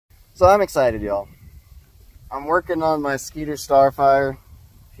So I'm excited, y'all. I'm working on my Skeeter Starfire.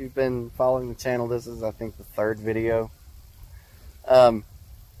 If you've been following the channel, this is, I think, the 3rd video.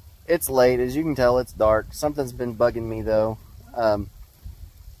 It's late. As you can tell, it's dark. Something's been bugging me, though. The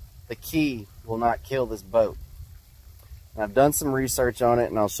key will not kill this boat. And I've done some research on it,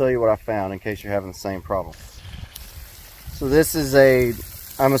 and I'll show you what I found in case you're having the same problem. So this is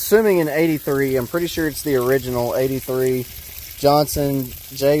I'm assuming an 83. I'm pretty sure it's the original 83 Johnson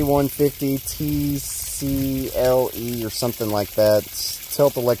J150 TCLE or something like that. It's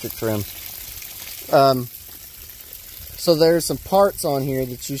tilt electric trim. So there's some parts on here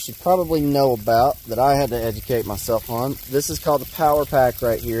that you should probably know about that I had to educate myself on. This is called the power pack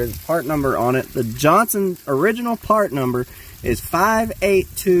right here. The part number on it, the Johnson original part number is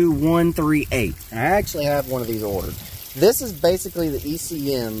 582138. And I actually have one of these ordered. This is basically the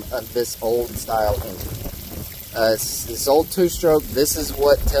ECM of this old style engine. This old 2-stroke, this is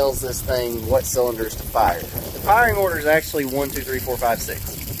what tells this thing what cylinders to fire. The firing order is actually 1, 2, 3, 4, 5,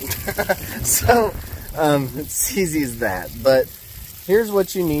 6. So, it's easy as that. But here's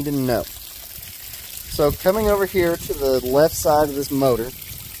what you need to know. So coming over here to the left side of this motor,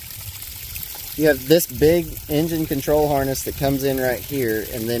 you have this big engine control harness that comes in right here,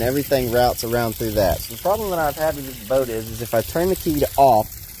 and then everything routes around through that. So the problem that I've had with this boat is if I turn the key to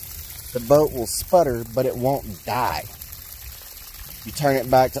off, the boat will sputter, but it won't die. You turn it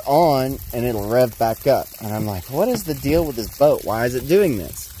back to on, and it'll rev back up. And I'm like, what is the deal with this boat? Why is it doing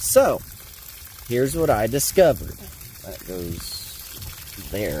this? So, here's what I discovered. That goes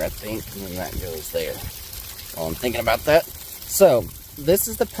there, I think, and then that goes there. While I'm thinking about that. So, this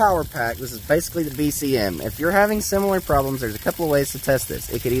is the power pack. This is basically the BCM. If you're having similar problems, there's a couple of ways to test this.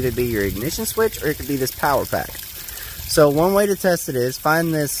 It could either be your ignition switch, or it could be this power pack. So, one way to test it is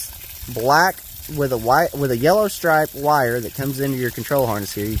find this black with a yellow stripe wire that comes into your control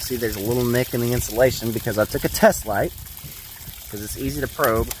harness here. You can see there's a little nick in the insulation because I took a test light, because it's easy to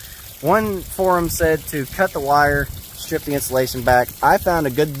probe. One forum said to cut the wire, strip the insulation back. I found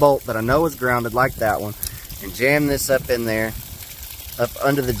a good bolt that I know is grounded like that one, and jammed this up in there, up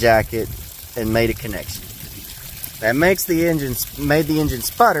under the jacket, and made a connection. That made the engine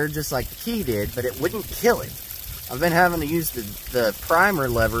sputter just like the key did, but it wouldn't kill it. I've been having to use the primer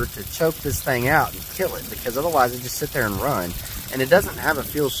lever to choke this thing out and kill it, because otherwise it just sit there and run. And it doesn't have a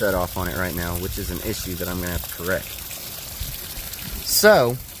fuel shut off on it right now, which is an issue that I'm going to have to correct.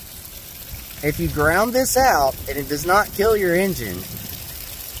 So, if you ground this out and it does not kill your engine,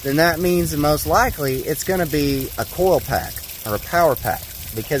 then that means that most likely it's going to be a coil pack or a power pack.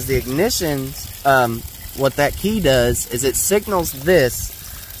 Because the ignition, what that key does is it signals this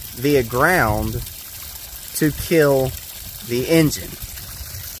via ground to kill the engine.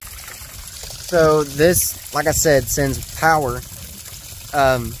 So this, like I said, sends power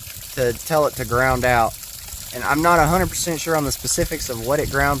to tell it to ground out. And I'm not 100% sure on the specifics of what it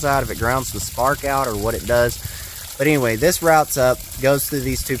grounds out, if it grounds the spark out or what it does. But anyway, this routes up, goes through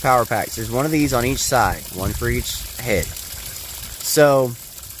these 2 power packs. There's one of these on each side, one for each head. So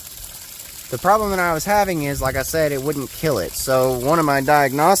the problem that I was having is, like I said, it wouldn't kill it. So one of my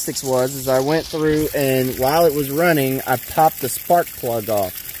diagnostics was I went through, and while it was running, I popped the spark plug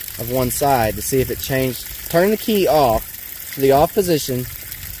off of one side to see if it changed. Turn the key off to the off position,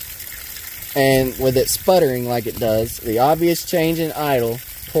 and with it sputtering like it does, the obvious change in idle,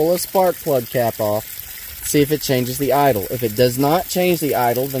 pull a spark plug cap off, see if it changes the idle. If it does not change the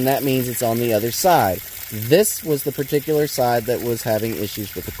idle, then that means it's on the other side. This was the particular side that was having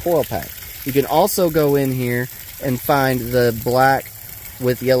issues with the coil pack. You can also go in here and find the black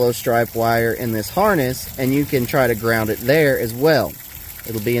with yellow stripe wire in this harness, and you can try to ground it there as well.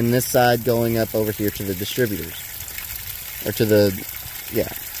 It'll be in this side going up over here to the distributors. Or to the,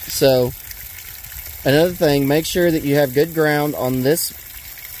 yeah. So, another thing, make sure that you have good ground on this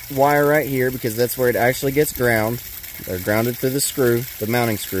wire right here, because that's where it actually gets ground. They're grounded through the screw, the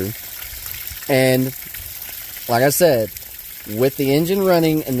mounting screw. And, like I said, with the engine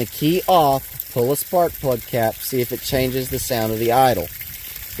running and the key off, pull a spark plug cap, see if it changes the sound of the idle.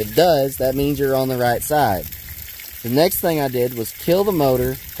 If it does, that means you're on the right side. The next thing I did was kill the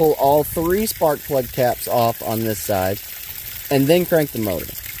motor, pull all 3 spark plug caps off on this side, and then crank the motor.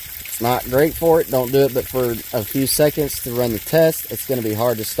 It's not great for it, don't do it but for a few seconds to run the test. It's going to be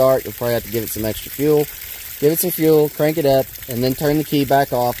hard to start, you'll probably have to give it some extra fuel. Give it some fuel, crank it up, and then turn the key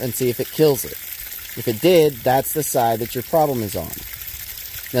back off and see if it kills it. If it did, that's the side that your problem is on.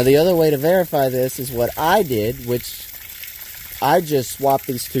 Now the other way to verify this is what I did, which I just swapped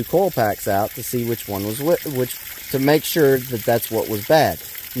these 2 coil packs out to see which one was to make sure that that's what was bad.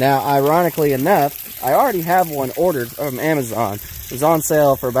 Now, ironically enough, I already have one ordered from Amazon It was on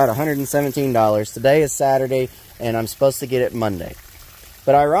sale for about $117. Today is Saturday, and I'm supposed to get it Monday.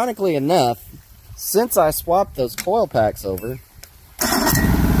 But ironically enough, since I swapped those coil packs over,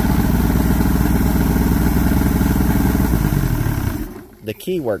 the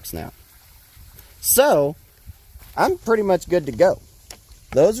key works now. So, I'm pretty much good to go.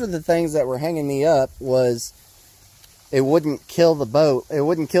 Those were the things that were hanging me up, was it wouldn't kill the boat, it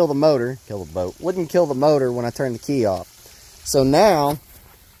wouldn't kill the motor, wouldn't kill the motor when I turned the key off. So now,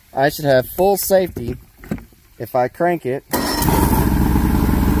 I should have full safety if I crank it, and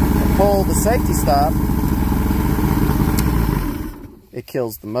pull the safety stop, it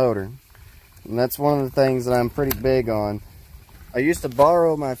kills the motor. And that's one of the things that I'm pretty big on. I used to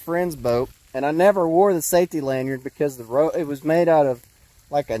borrow my friend's boat, and I never wore the safety lanyard because the rope, it was made out of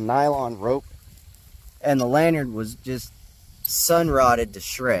like a nylon rope, and the lanyard was just sun rotted to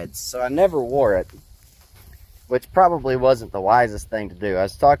shreds, so I never wore it, which probably wasn't the wisest thing to do. I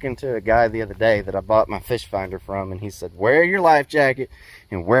was talking to a guy the other day that I bought my fish finder from, and he said, wear your life jacket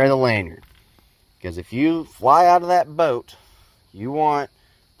and wear the lanyard, because if you fly out of that boat, you want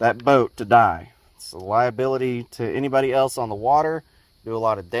that boat to die. It's a liability to anybody else on the water, do a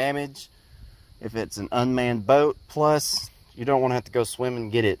lot of damage if it's an unmanned boat, plus you don't want to have to go swim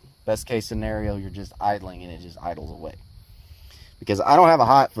and get it. Best case scenario, you're just idling and it just idles away. Because I don't have a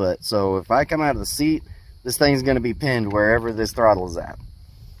hot foot, so if I come out of the seat, this thing's going to be pinned wherever this throttle is at.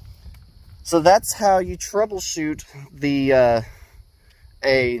 So that's how you troubleshoot the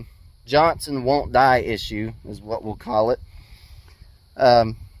a Johnson won't die issue, is what we'll call it.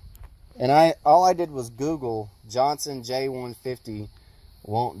 And all I did was Google Johnson J150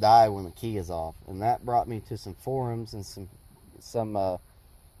 won't die when the key is off, and that brought me to some forums and some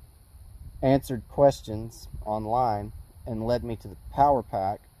answered questions online, and led me to the power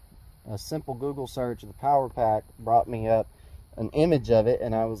pack. A simple Google search of the power pack brought me up an image of it,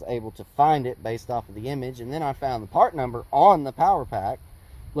 and I was able to find it based off of the image. And then I found the part number on the power pack,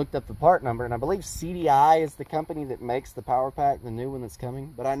 looked up the part number, and I believe CDI is the company that makes the power pack, the new one that's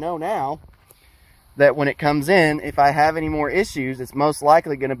coming. But I know now that when it comes in, if I have any more issues, it's most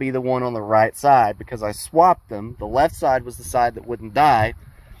likely going to be the one on the right side, because I swapped them. The left side was the side that wouldn't die,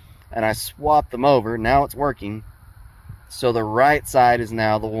 and I swapped them over. Now it's working. So the right side is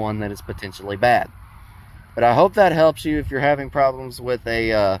now the one that is potentially bad. But I hope that helps you if you're having problems with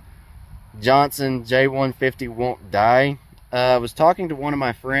a Johnson J150 won't die. I was talking to one of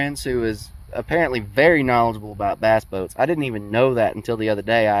my friends who is apparently very knowledgeable about bass boats. I didn't even know that until the other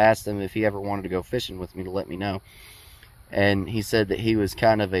day. I asked him if he ever wanted to go fishing with me to let me know. And he said that he was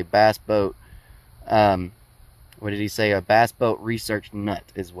kind of a bass boat, what did he say? A bass boat research nut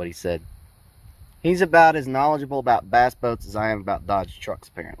is what he said. He's about as knowledgeable about bass boats as I am about Dodge trucks,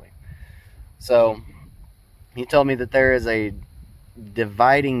 apparently. So he told me that there is a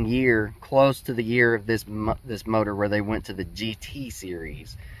dividing year close to the year of this motor where they went to the GT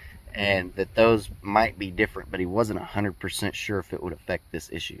series, and that those might be different, but he wasn't 100% sure if it would affect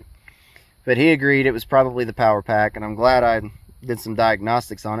this issue. But he agreed it was probably the power pack, and I'm glad I did some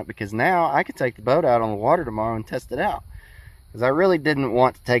diagnostics on it, because now I could take the boat out on the water tomorrow and test it out. Because I really didn't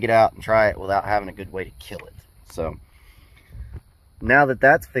want to take it out and try it without having a good way to kill it. So now that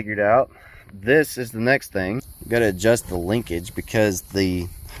that's figured out, this is the next thing. You've got to adjust the linkage, because the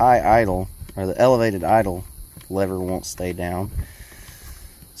high idle, or the elevated idle lever won't stay down.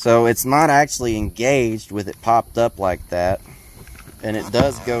 So it's not actually engaged with it popped up like that. And it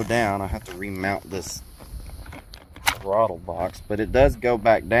does go down. I have to remount this throttle box, but it does go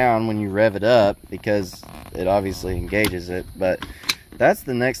back down when you rev it up, because it obviously engages it. But that's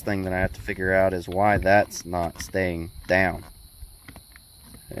the next thing that I have to figure out, is why that's not staying down.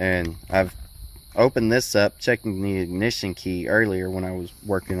 And I've opened this up, checking the ignition key earlier when I was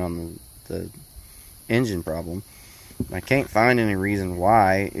working on the engine problem. I can't find any reason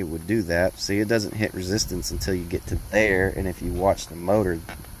why it would do that. See, it doesn't hit resistance until you get to there, and if you watch the motor,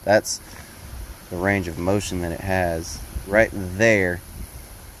 that's the range of motion that it has. Right there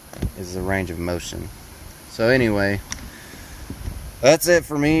is the range of motion. So anyway, that's it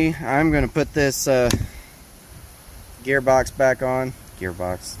for me. I'm going to put this gearbox back on.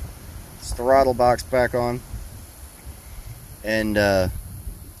 This throttle box back on. And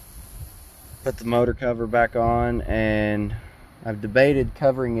put the motor cover back on. And I've debated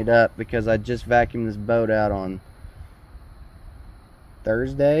covering it up, because I just vacuumed this boat out on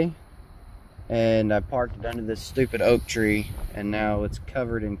Thursday. And I parked it under this stupid oak tree, and now it's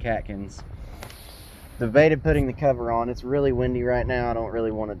covered in catkins. Debated putting the cover on. It's really windy right now. I don't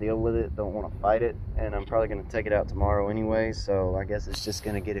really want to deal with it, don't want to fight it, and I'm probably going to take it out tomorrow anyway, so I guess it's just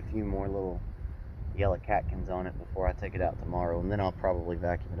going to get a few more little yellow catkins on it before I take it out tomorrow, and then I'll probably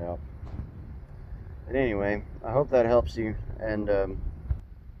vacuum it out. But anyway, I hope that helps you, and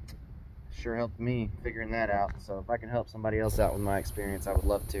sure helped me figuring that out. So if I can help somebody else out with my experience, I would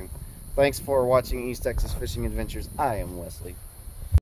love to. Thanks for watching East Texas Fishing Adventures. I am Wesley.